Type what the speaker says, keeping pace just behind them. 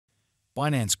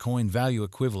Binance coin value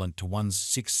equivalent to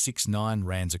 1669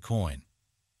 rands a coin.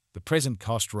 The present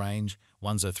cost range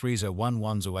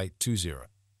 1030110820.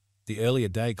 The earlier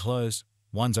day close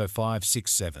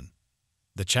 10567.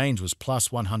 The change was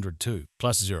plus 102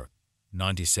 plus 0,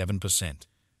 97%.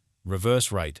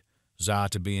 Reverse rate ZAR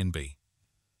to BNB.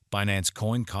 Binance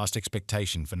coin cost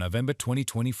expectation for November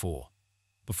 2024.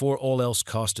 Before all else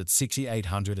cost at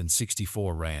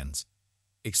 6,864 rands.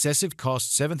 Excessive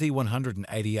cost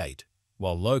 7,188,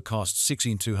 while low cost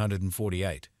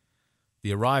 16,248.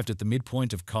 The arrived at the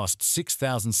midpoint of cost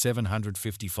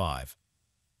 6,755.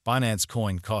 Binance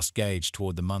coin cost gauge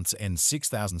toward the month's end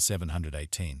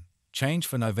 6,718. Change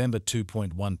for November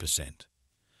 2.1%.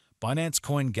 Binance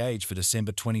coin gauge for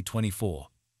December 2024.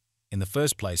 In the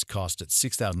first place cost at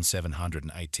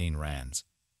 6,718 rands.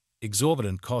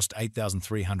 Exorbitant cost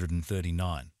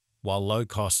 8,339, while low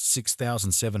cost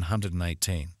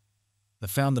 6,718. They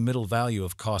found the middle value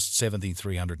of cost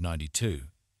 7,392.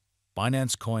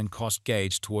 Binance coin cost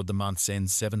gauge toward the month's end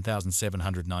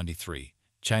 7,793.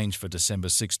 Change for December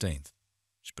 16th.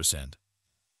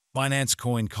 Binance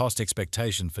coin cost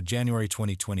expectation for January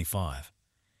 2025.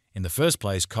 In the first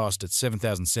place cost at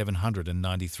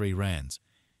 7,793 rands.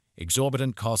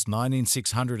 Exorbitant cost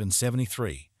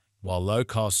 19,673, while low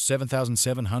cost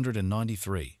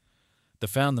 7,793. They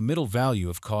found the middle value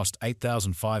of cost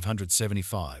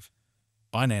 8,575.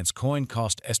 Binance coin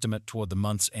cost estimate toward the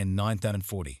month's end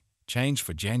 9,040. Change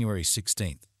for January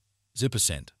 16th.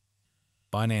 0%.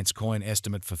 Binance coin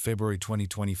estimate for February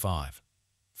 2025.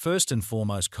 First and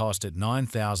foremost cost at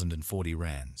 9,040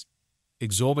 rands.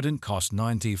 Exorbitant cost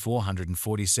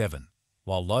 9,447,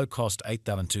 while low cost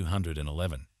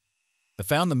 8,211. They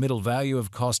found the middle value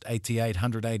of cost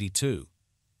 8,882.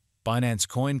 Binance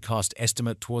coin cost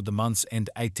estimate toward the month's end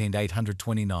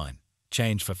 18,829.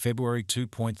 Change for February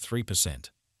 2.3%.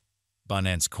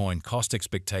 Binance coin cost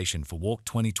expectation for Walk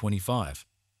 2025.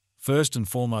 First and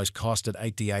foremost cost at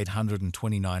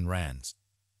 8,829 rands.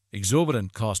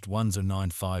 Exorbitant cost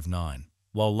 1,0959,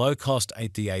 while low cost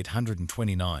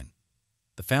 8,829.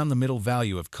 They found the middle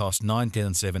value of cost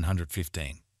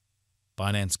 9,715.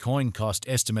 Binance coin cost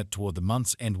estimate toward the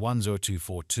month's end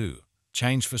 10242.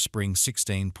 Change for spring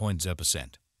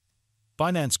 16.0%.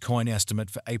 Binance coin estimate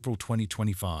for April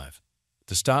 2025.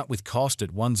 To start with cost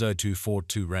at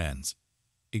 10242 rands.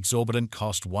 Exorbitant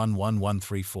cost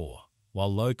 11134,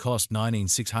 while low cost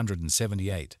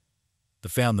 19,678. They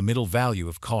found the middle value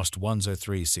of cost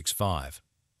 10365.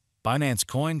 Binance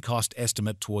coin cost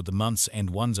estimate toward the month's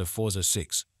end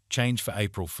 10406. Change for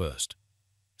April 1st.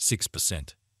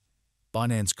 6%.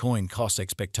 Binance coin cost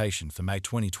expectation for May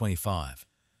 2025.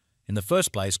 In the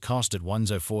first place cost at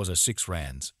 10406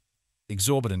 rands.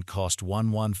 Exorbitant cost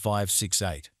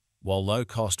 11568, while low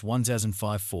cost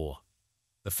 1054.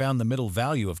 They found the middle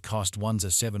value of cost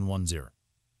 10710.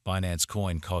 Binance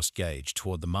coin cost gauge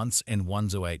toward the month's end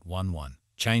 10811.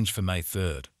 Change for May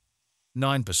 3rd.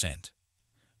 9%.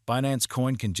 Binance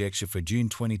coin conjecture for June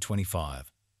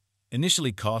 2025.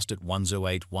 Initially cost at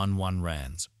 10811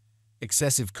 rands.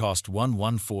 Excessive cost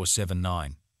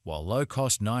 11479, while low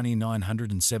cost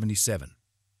 9,977.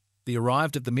 They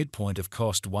arrived at the midpoint of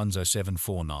cost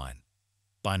 10749.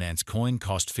 Binance coin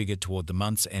cost figure toward the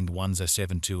month's end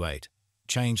 10728.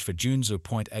 Change for June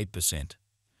 0.8%.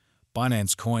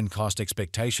 Binance coin cost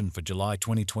expectation for July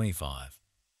 2025.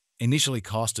 Initially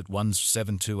cost at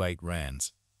 1728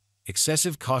 rands.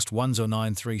 Excessive cost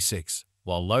 10936,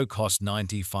 while low cost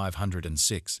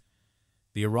 90506.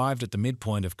 They arrived at the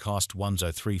midpoint of cost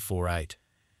 10348.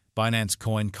 Binance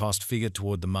coin cost figure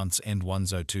toward the month's end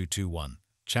 10221.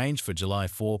 Change for July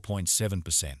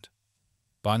 4.7%.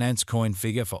 Binance coin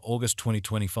figure for August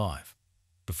 2025.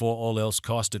 Before all else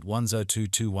cost at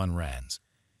 10221 rands.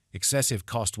 Excessive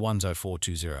cost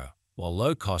 10420, while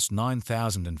low cost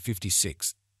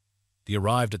 9,056. They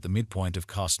arrived at the midpoint of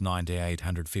cost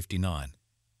 9,859.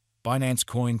 Binance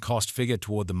coin cost figure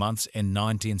toward the month's end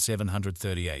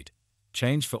 19,738.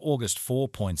 Change for August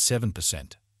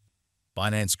 4.7%.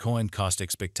 Binance coin cost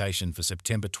expectation for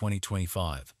September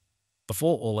 2025.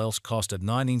 Before all else cost at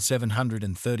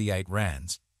 19,738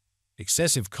 rands.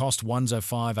 Excessive cost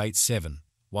 10587,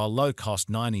 while low cost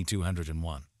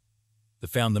 9,201. They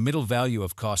found the middle value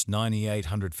of cost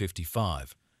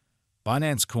 9,855.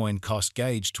 Binance coin cost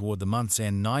gauge toward the month's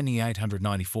end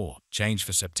 9,894. Change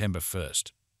for September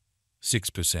 1st.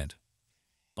 6%.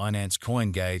 Binance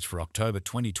coin gauge for October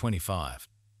 2025.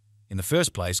 In the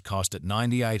first place cost at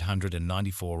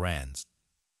 9,894 rands.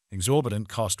 Exorbitant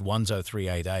cost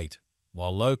 10388,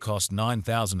 while low cost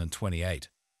 9,028.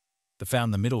 They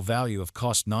found the middle value of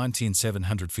cost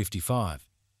 19,755.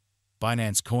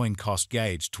 Binance Coin cost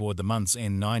gauge toward the month's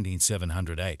end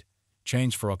 19708.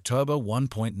 Change for October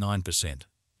 1.9%.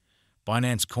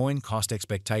 Binance Coin cost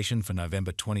expectation for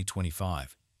November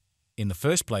 2025. In the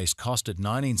first place, cost at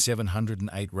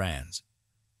 19708 rands.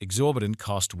 Exorbitant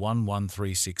cost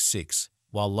 11366,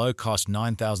 while low cost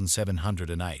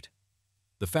 9708.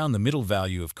 The found the middle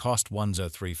value of cost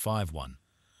 10351.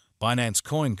 Binance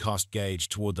Coin cost gauge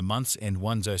toward the month's end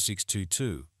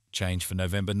 10622. Change for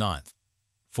November 9th.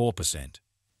 4%.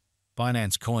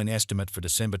 Binance Coin estimate for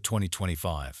December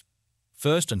 2025.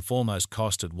 First and foremost,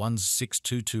 cost at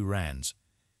 1622 rands.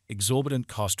 Exorbitant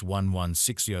cost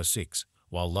 11606,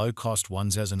 while low cost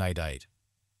 1088.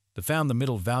 The found the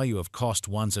middle value of cost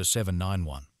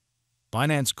 10791.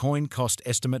 Binance Coin cost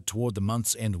estimate toward the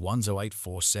month's end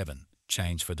 10847.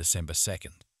 Change for December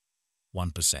 2nd.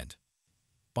 1%.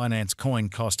 Binance Coin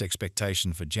cost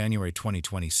expectation for January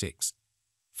 2026.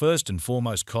 First and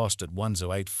foremost, cost at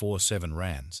 10847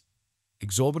 rands.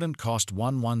 Exorbitant cost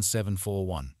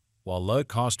 11741, while low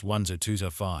cost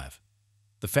 10205.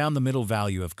 The found the middle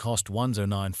value of cost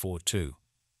 10942.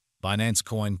 Binance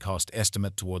Coin cost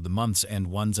estimate toward the month's end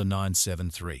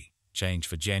 10973. Change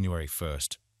for January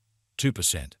 1st.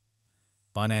 2%.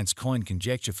 Binance Coin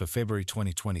conjecture for February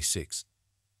 2026.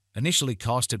 Initially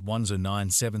cost at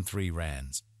 10973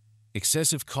 rands.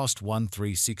 Excessive cost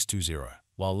 13620,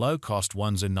 while low cost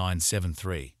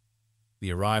 10973.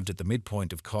 The arrived at the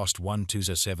midpoint of cost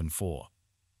 12074.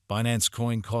 Binance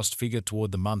Coin cost figure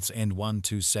toward the month's end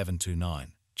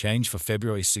 12729. Change for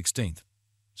February 16th.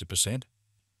 0%.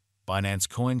 Binance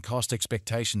Coin cost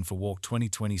expectation for Walk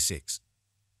 2026.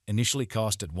 Initially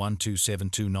cost at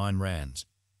 12729 rands.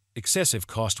 Excessive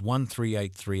cost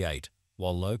 13838,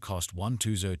 while low cost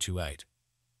 12028.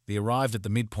 The arrived at the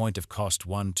midpoint of cost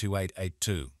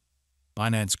 12882.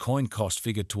 Binance Coin cost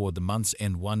figure toward the month's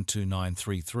end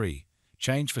 12933.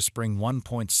 Change for spring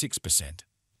 1.6%.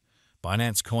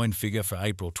 Binance Coin figure for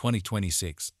April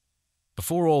 2026.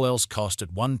 Before all else, cost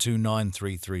at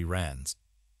 12933 rands.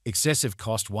 Excessive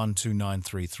cost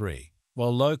 12933,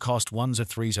 while low cost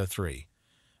 10303.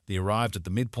 The arrived at the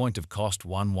midpoint of cost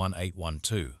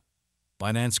 11812.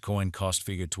 Binance Coin cost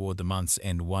figure toward the month's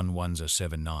end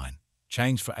 11079.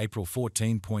 Change for April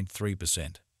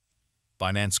 14.3%.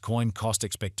 Binance Coin cost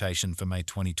expectation for May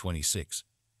 2026.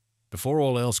 Before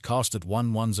all else, cost at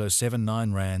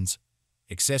 11079 rands.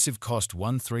 Excessive cost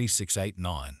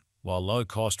 13689, while low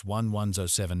cost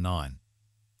 11079.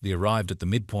 The arrived at the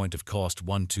midpoint of cost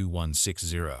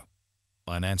 12160.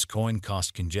 Binance Coin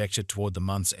cost conjecture toward the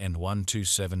month's end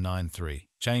 12793.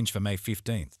 Change for May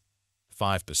 15th.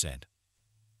 5%.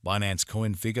 Binance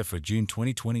Coin figure for June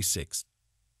 2026.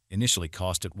 Initially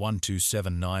cost at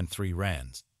 12793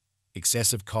 rands.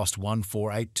 Excessive cost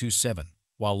 14827,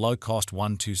 while low cost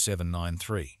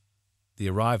 12793. The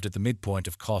arrived at the midpoint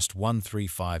of cost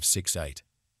 13568.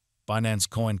 Binance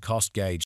Coin cost gauge